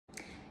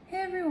Hey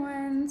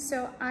everyone,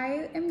 so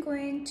I am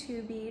going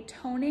to be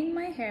toning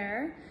my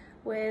hair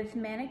with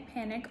Manic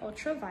Panic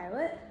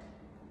Ultraviolet,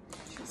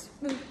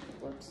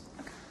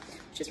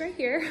 which is right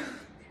here.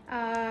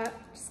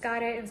 Just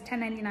got it, it was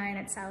 $10.99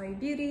 at Sally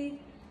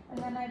Beauty. And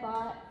then I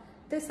bought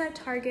this at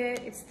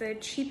Target. It's the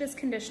cheapest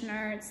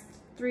conditioner. It's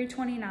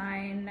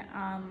 $3.29,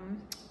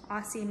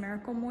 Aussie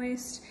Miracle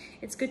Moist.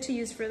 It's good to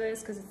use for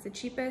this because it's the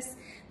cheapest.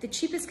 The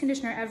cheapest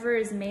conditioner ever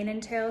is Mane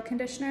and Tail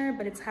conditioner,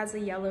 but it has a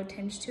yellow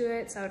tinge to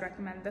it, so I would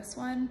recommend this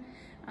one.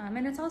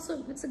 And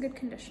it's a good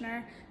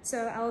conditioner.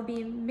 So I'll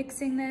be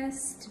mixing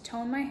this to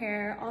tone my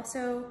hair.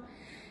 Also,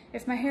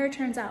 if my hair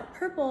turns out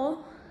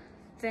purple,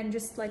 then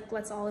just like,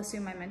 let's all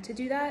assume I meant to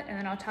do that. And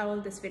then I'll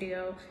title this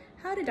video,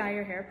 how to dye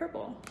your hair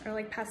purple, or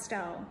like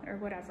pastel or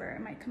whatever.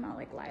 It might come out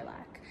like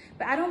lilac.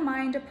 But I don't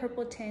mind a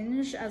purple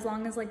tinge as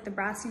long as like the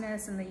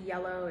brassiness and the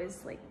yellow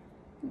is like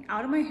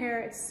out of my hair.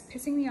 It's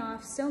pissing me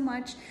off so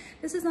much.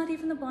 This is not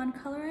even the blonde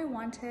color I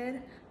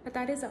wanted, but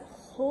that is a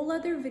whole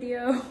other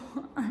video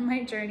on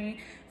my journey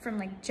from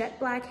like jet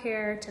black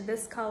hair to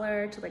this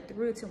color to like the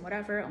roots and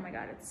whatever. Oh my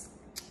God,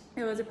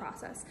 it was a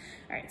process.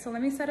 All right, so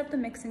let me set up the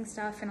mixing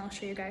stuff and I'll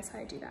show you guys how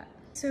I do that.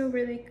 So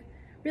really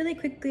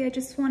quickly, I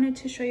just wanted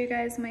to show you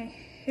guys my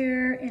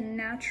hair in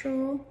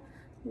natural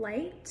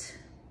light.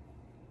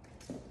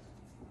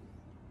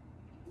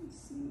 Let's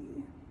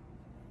see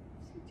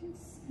if you can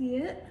see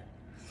it.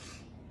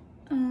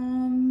 Let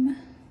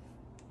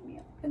me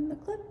open the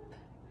clip.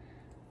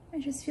 I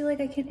just feel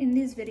like I can, in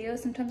these videos,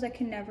 sometimes I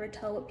can never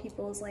tell what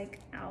people's like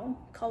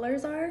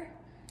colors are.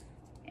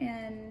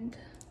 And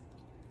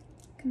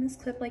can this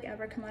clip like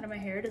ever come out of my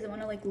hair? Does it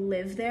want to like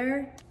live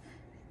there?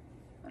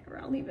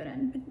 Whatever, I'll leave it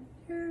in. But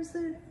here's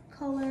the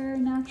color,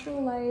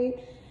 natural light.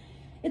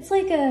 It's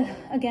like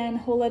again,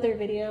 whole other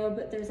video,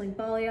 but there's like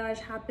balayage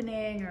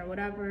happening or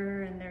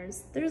whatever, and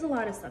there's a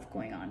lot of stuff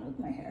going on with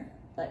my hair,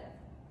 but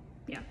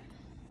yeah.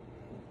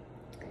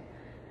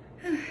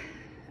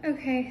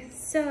 Okay,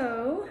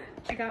 so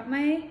I got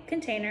my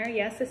container.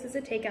 Yes, this is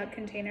a takeout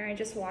container. I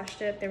just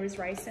washed it. There was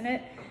rice in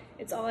it.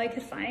 It's all I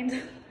could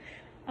find.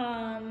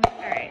 All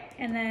right,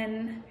 and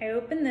then I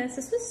opened this.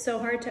 This was so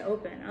hard to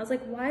open. I was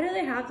like, why do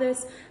they have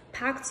this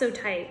packed so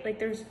tight? Like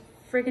there's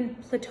friggin'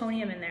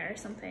 plutonium in there or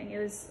something. It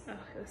was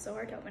so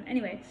hard to open.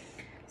 Anyway,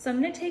 so I'm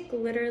gonna take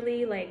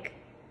literally like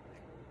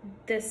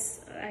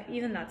this,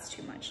 even that's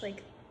too much,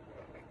 like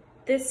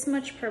this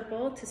much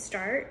purple to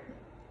start,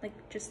 like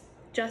just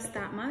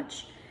that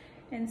much,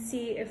 and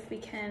see if we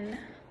can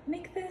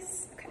make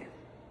this. Okay.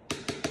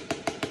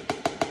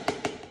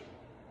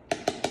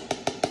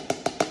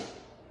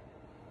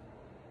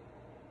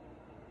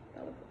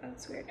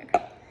 That's weird.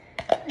 Okay.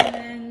 And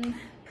then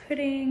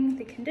putting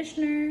the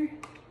conditioner.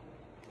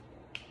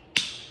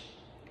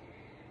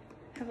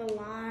 I have a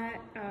lot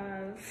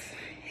of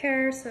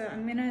hair, so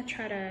I'm gonna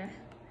try to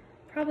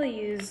probably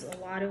use a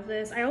lot of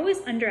this. I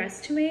always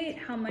underestimate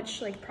how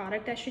much like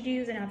product I should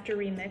use and have to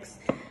remix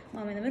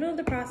while I'm in the middle of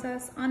the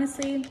process.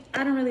 Honestly,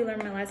 I don't really learn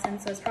my lesson,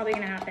 so it's probably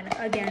gonna happen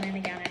again and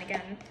again and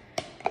again,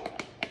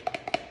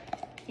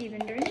 even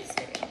during this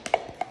video.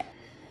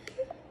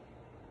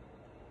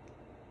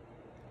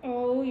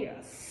 Oh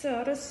yes,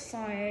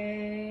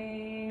 satisfying.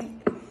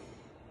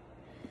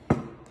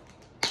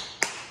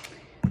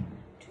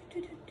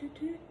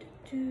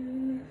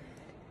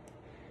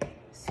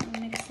 So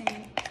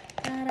mixing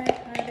that I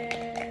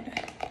added.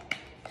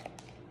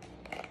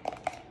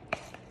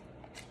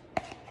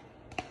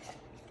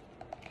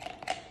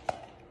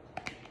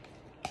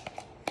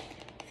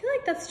 I feel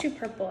like that's too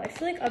purple. I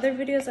feel like other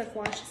videos I've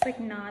watched, it's like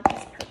not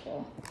this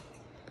purple.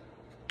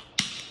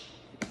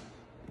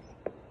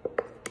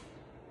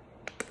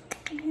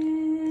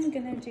 And I'm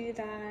gonna do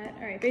that.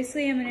 All right,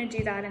 basically I'm gonna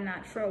do that and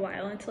that for a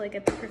while until I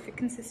get the perfect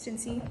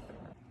consistency.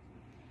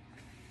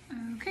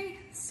 Okay,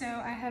 so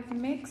I have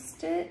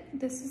mixed it.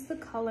 This is the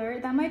color.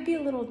 That might be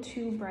a little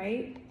too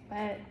bright,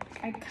 but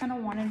I kind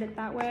of wanted it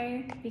that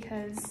way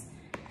because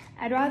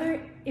I'd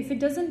rather, if it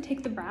doesn't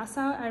take the brass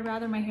out, I'd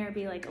rather my hair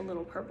be like a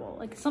little purple.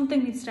 Like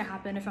something needs to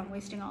happen if I'm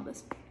wasting all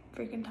this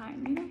freaking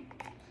time, you know?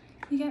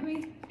 You get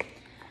me?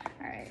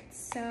 All right,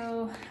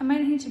 so I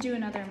might need to do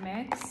another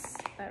mix,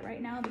 but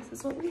right now this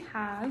is what we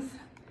have.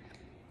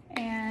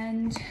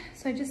 And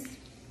so I just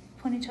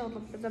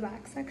ponytailed the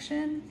back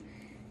section.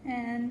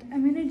 And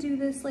I'm gonna do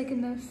this like in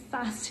the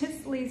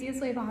fastest,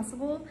 laziest way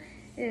possible.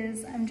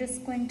 Is I'm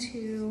just going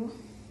to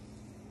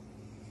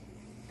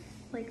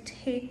like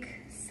take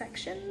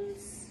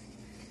sections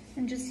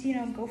and just, you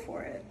know, go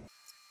for it.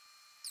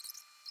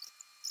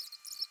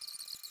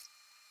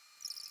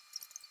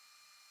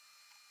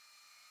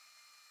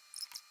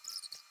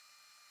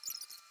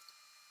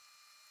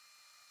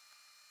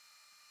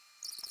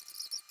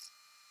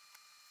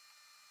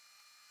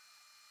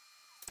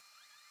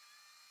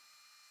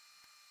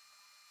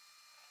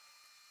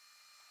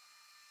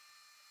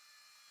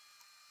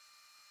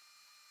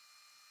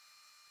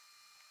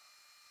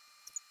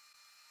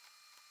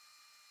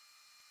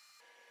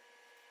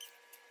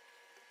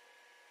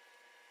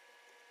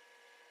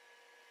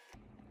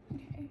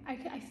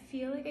 I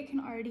feel like I can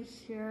already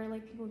hear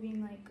like people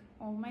being like,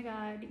 oh my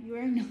God, you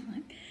are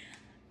not,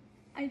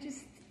 I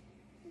just,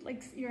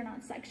 like, you're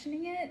not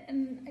sectioning it,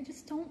 and I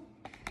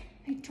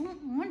don't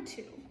want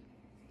to,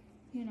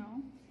 you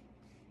know?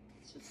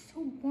 It's just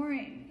so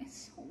boring.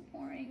 It's so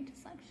boring to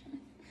section it.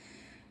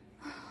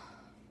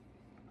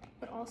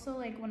 But also,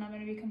 like, when I'm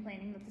gonna be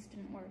complaining that this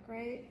didn't work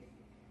right,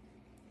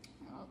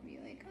 I'll be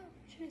like, oh,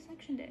 should have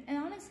sectioned it. And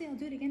honestly, I'll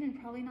do it again and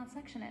probably not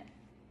section it.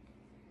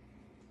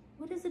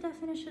 What is the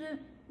definition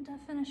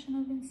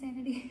of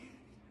insanity?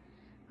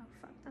 Oh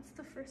fuck, that's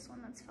the first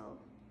one that's fell.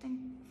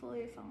 Thankfully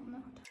it fell in the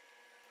hotel.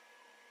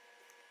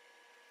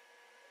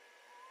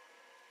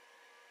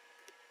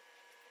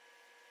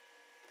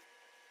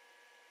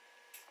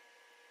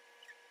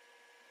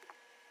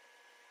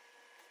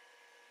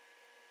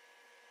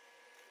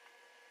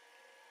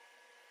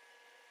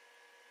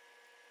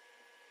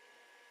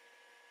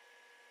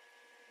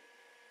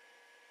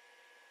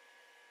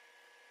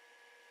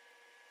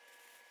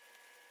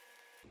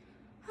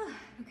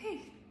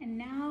 Okay, and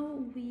now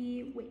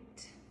we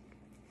wait.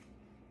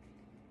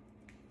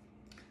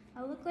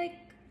 I look like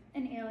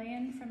an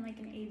alien from like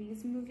an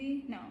 80s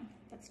movie. No,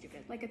 that's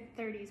stupid. Like a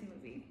 30s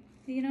movie.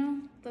 You know?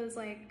 Those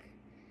like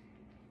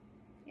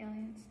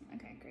aliens.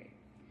 Okay, great.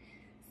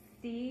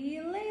 See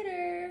you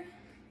later.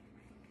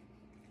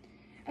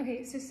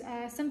 Okay, so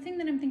something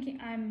that I'm thinking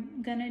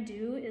I'm gonna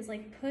do is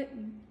like put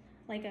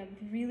like a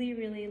really,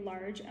 really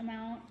large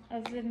amount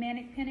of the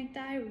Manic Panic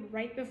dye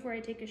right before I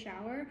take a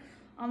shower,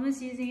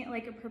 almost using it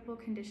like a purple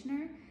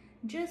conditioner,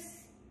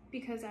 just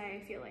because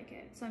I feel like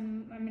it. So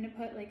I'm gonna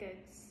put like a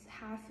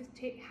half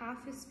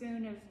a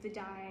spoon of the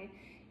dye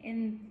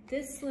in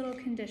this little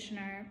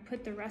conditioner,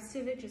 put the rest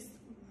of it just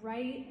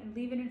right and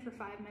leave it in for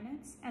 5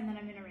 minutes, and then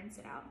I'm gonna rinse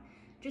it out.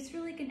 Just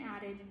for like an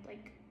added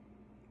like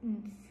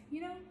oomph,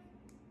 you know?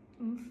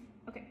 Oomph.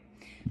 Okay,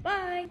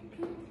 bye.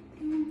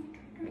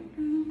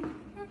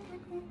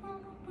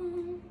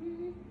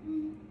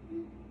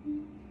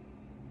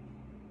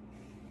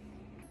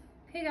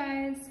 Hey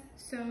guys,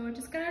 so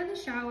just got out of the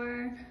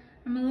shower.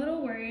 I'm a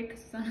little worried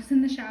because the sun is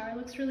in the shower. It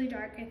looks really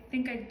dark. I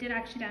think I did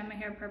actually dye my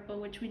hair purple,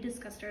 which we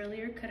discussed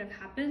earlier could have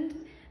happened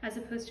as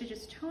opposed to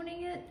just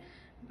toning it.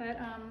 But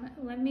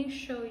let me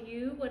show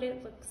you what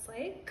it looks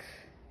like.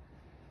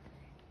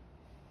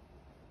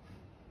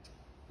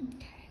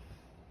 Okay,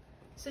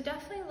 so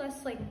definitely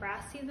less like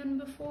brassy than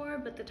before,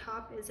 but the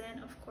top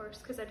isn't, of course,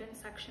 because I didn't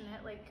section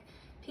it like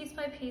piece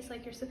by piece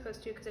like you're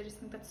supposed to, because I just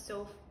think that's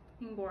so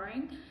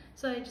boring.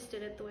 So I just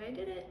did it the way I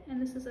did it,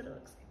 and this is what it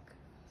looks like.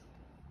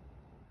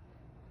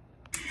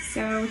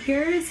 So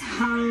here's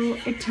how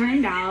it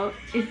turned out.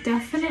 It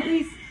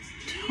definitely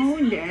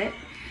toned it.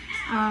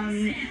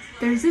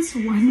 There's this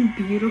one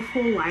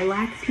beautiful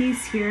lilac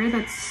piece here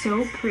that's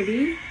so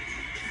pretty,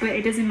 but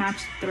it doesn't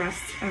match the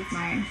rest of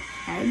my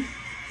head.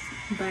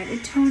 But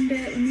it toned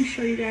it. Let me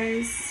show you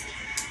guys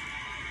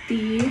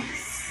the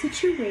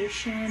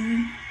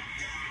situation.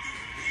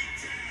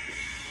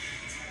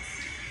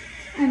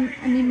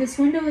 I mean, this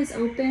window is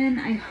open.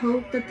 I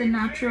hope that the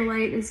natural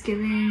light is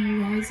giving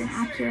you guys an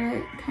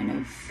accurate kind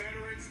of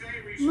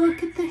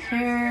look at the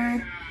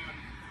hair.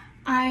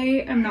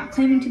 I am not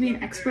claiming to be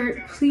an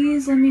expert.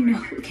 Please let me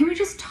know. Can we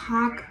just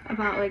talk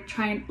about like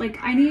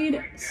I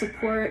need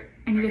support.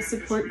 I need a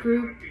support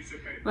group.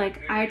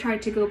 Like, I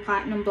tried to go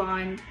platinum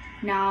blonde.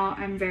 Now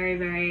I'm very,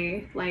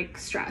 very like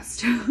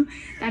stressed.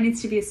 That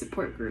needs to be a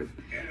support group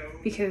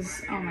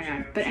because, oh my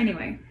God. But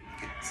anyway.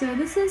 So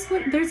this is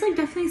what, there's like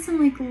definitely some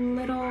like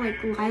little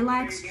like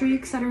lilac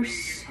streaks that are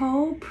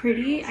so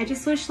pretty. I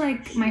just wish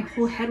like my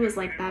whole head was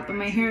like that, but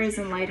my hair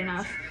isn't light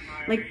enough.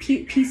 Like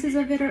pieces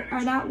of it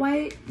are that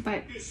white,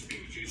 but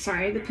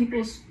sorry, the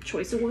People's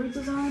Choice Awards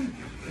is on.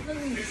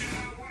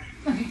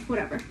 Okay,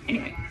 whatever.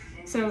 Anyway,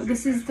 so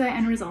this is the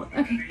end result.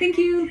 Okay, thank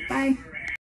you, bye.